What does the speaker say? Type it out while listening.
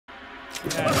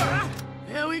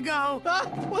Here we go.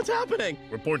 What's happening?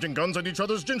 We're pointing guns at each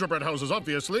other's gingerbread houses,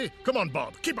 obviously. Come on,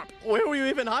 Bob, keep up. Where were you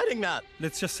even hiding that?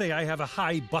 Let's just say I have a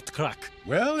high butt crack.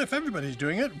 Well, if everybody's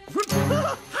doing it...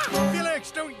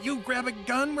 Felix, don't you grab a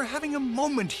gun. We're having a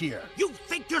moment here. You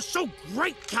think you're so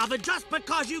great, Calvin, just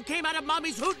because you came out of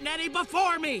Mommy's hootenanny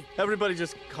before me. Everybody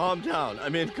just calm down. I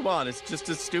mean, come on, it's just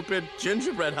a stupid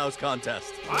gingerbread house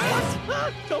contest.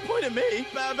 What? Don't point at me.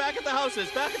 Back at the houses,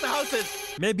 back at the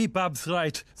houses. Maybe Bob's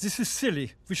right. This is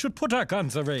silly. We should put our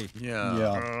guns away. Yeah.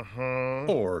 Uh-huh.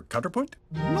 Or counterpoint?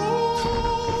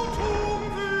 No!